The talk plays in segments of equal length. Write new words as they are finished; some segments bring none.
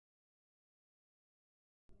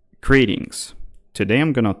Greetings. Today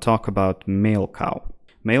I'm going to talk about MailCow.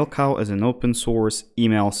 MailCow is an open source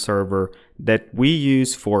email server that we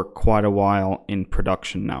use for quite a while in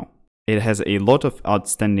production now. It has a lot of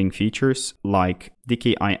outstanding features like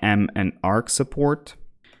DKIM and ARC support,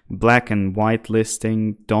 black and white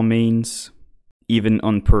listing domains, even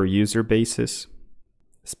on per user basis,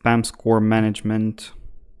 spam score management,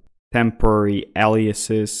 temporary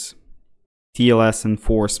aliases, TLS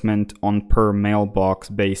enforcement on per mailbox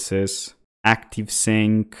basis, active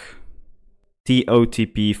sync,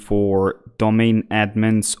 TOTP for domain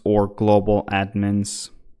admins or global admins,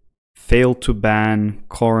 fail to ban,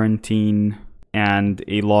 quarantine, and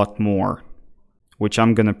a lot more, which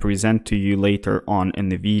I'm gonna present to you later on in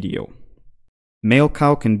the video.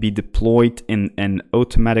 MailCow can be deployed in an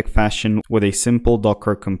automatic fashion with a simple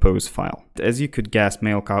Docker compose file. As you could guess,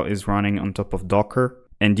 MailCow is running on top of Docker,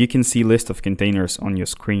 and you can see a list of containers on your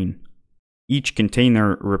screen. Each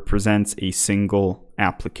container represents a single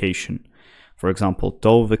application. For example,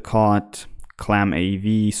 Dovecot,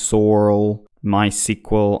 ClamAV, Sorrel,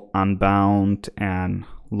 MySQL, Unbound, and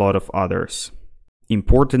a lot of others.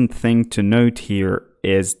 Important thing to note here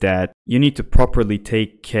is that you need to properly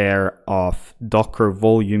take care of Docker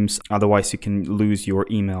volumes, otherwise you can lose your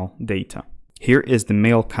email data. Here is the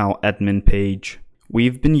MailCow admin page.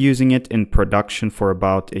 We've been using it in production for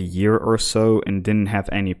about a year or so and didn't have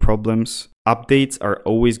any problems. Updates are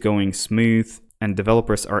always going smooth and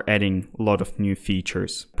developers are adding a lot of new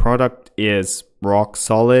features. Product is rock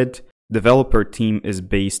solid. Developer team is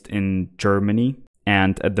based in Germany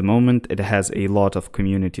and at the moment it has a lot of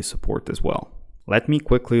community support as well. Let me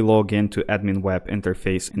quickly log into admin web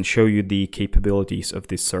interface and show you the capabilities of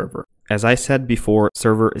this server. As I said before,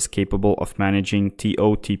 server is capable of managing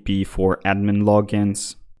TOTP for admin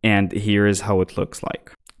logins, and here is how it looks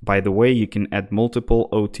like. By the way, you can add multiple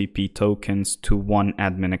OTP tokens to one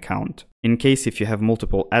admin account. In case if you have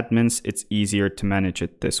multiple admins, it's easier to manage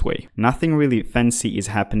it this way. Nothing really fancy is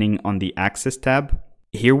happening on the Access tab.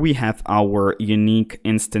 Here we have our unique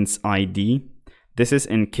instance ID. This is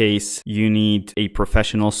in case you need a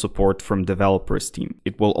professional support from developers team.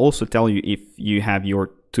 It will also tell you if you have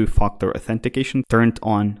your two-factor authentication turned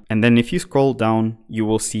on. And then if you scroll down, you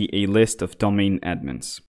will see a list of domain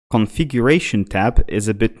admins. Configuration tab is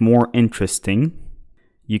a bit more interesting.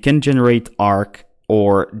 You can generate ARC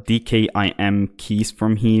or DKIM keys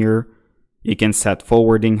from here. You can set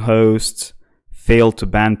forwarding hosts, fail to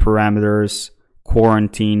ban parameters,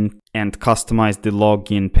 quarantine, and customize the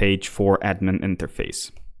login page for admin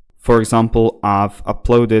interface. For example, I've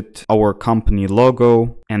uploaded our company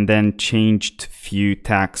logo and then changed few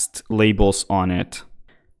text labels on it.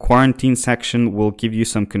 Quarantine section will give you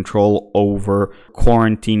some control over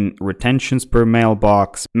quarantine retentions per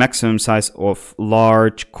mailbox, maximum size of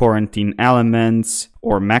large quarantine elements,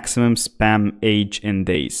 or maximum spam age in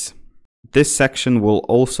days. This section will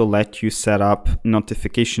also let you set up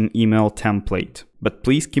notification email template, but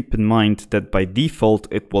please keep in mind that by default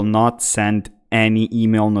it will not send any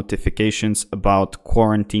email notifications about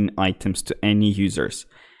quarantine items to any users.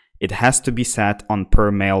 It has to be set on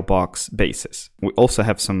per mailbox basis. We also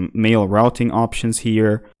have some mail routing options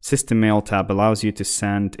here. System Mail tab allows you to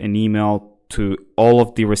send an email to all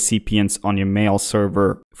of the recipients on your mail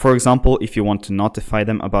server. For example, if you want to notify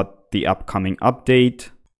them about the upcoming update,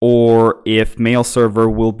 or if mail server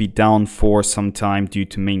will be down for some time due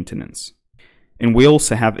to maintenance. And we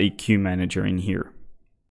also have a queue manager in here.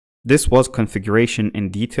 This was configuration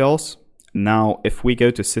and details. Now, if we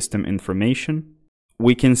go to system information,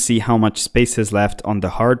 we can see how much space is left on the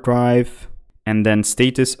hard drive and then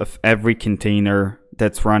status of every container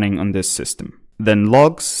that's running on this system. Then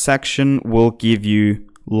logs section will give you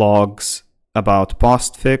logs about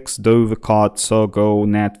postfix, Dovecot, Sogo,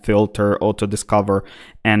 NetFilter, AutoDiscover,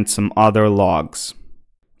 and some other logs.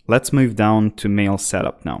 Let's move down to mail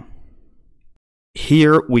setup now.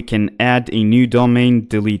 Here we can add a new domain,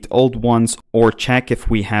 delete old ones, or check if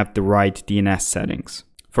we have the right DNS settings.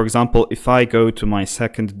 For example, if I go to my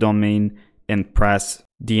second domain and press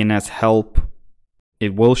DNS help,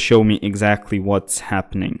 it will show me exactly what's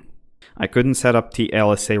happening. I couldn't set up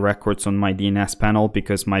TLSA records on my DNS panel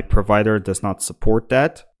because my provider does not support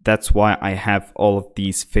that. That's why I have all of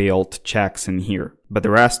these failed checks in here, but the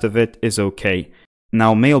rest of it is okay.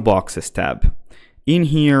 Now Mailboxes tab. In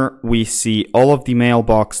here, we see all of the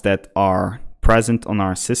mailbox that are present on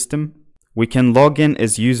our system. We can log in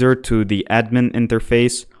as user to the admin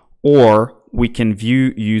interface, or we can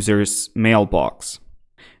view user's mailbox.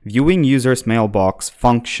 Viewing user's mailbox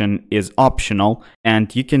function is optional,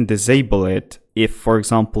 and you can disable it if, for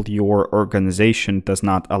example, your organization does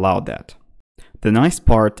not allow that. The nice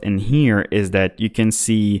part in here is that you can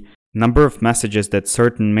see number of messages that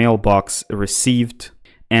certain mailbox received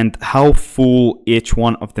and how full each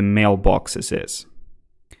one of the mailboxes is.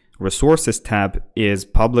 Resources tab is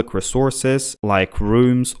public resources like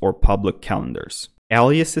rooms or public calendars.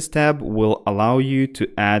 Aliases tab will allow you to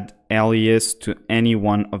add alias to any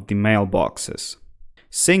one of the mailboxes.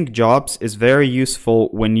 Sync jobs is very useful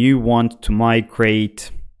when you want to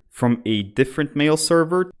migrate from a different mail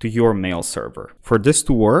server to your mail server. For this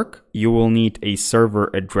to work, you will need a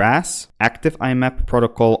server address, active IMAP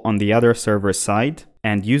protocol on the other server side,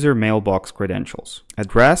 and user mailbox credentials.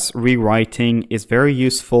 Address rewriting is very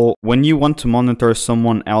useful when you want to monitor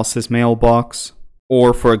someone else's mailbox,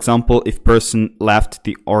 or for example, if person left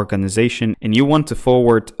the organization and you want to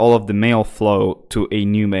forward all of the mail flow to a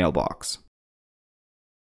new mailbox.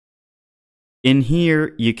 In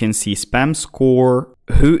here, you can see spam score,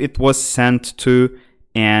 who it was sent to,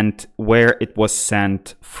 and where it was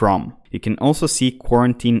sent from. You can also see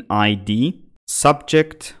quarantine ID,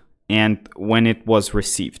 subject, and when it was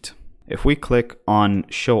received. If we click on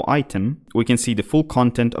show item, we can see the full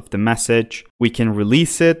content of the message. We can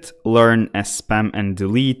release it, learn as spam and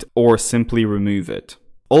delete, or simply remove it.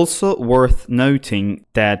 Also worth noting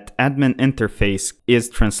that admin interface is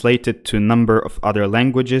translated to a number of other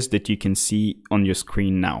languages that you can see on your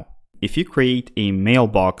screen now. If you create a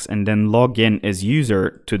mailbox and then log in as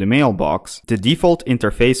user to the mailbox, the default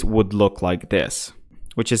interface would look like this,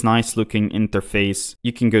 which is nice looking interface.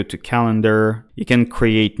 You can go to calendar, you can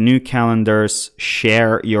create new calendars,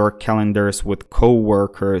 share your calendars with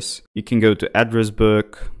co-workers. You can go to address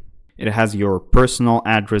book. It has your personal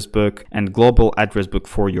address book and global address book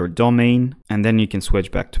for your domain, and then you can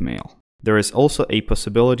switch back to mail. There is also a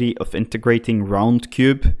possibility of integrating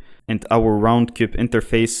Roundcube, and our Roundcube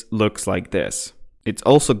interface looks like this. It's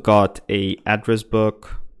also got a address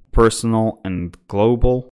book, personal and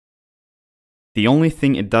global. The only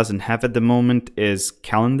thing it doesn't have at the moment is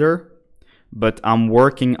calendar, but I'm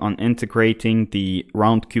working on integrating the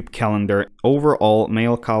Roundcube calendar. Overall,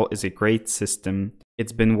 MailCow is a great system.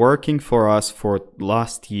 It's been working for us for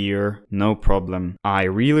last year, no problem. I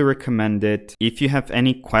really recommend it. If you have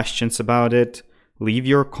any questions about it, leave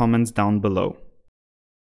your comments down below.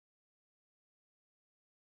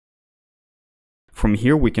 From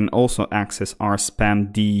here, we can also access our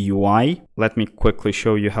spam DUI. Let me quickly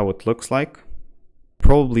show you how it looks like.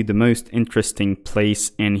 Probably the most interesting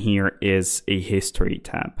place in here is a history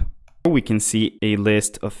tab. We can see a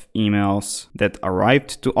list of emails that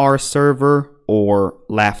arrived to our server or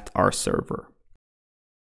left our server.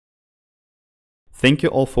 Thank you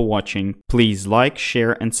all for watching. Please like,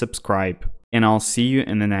 share, and subscribe, and I'll see you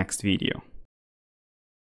in the next video.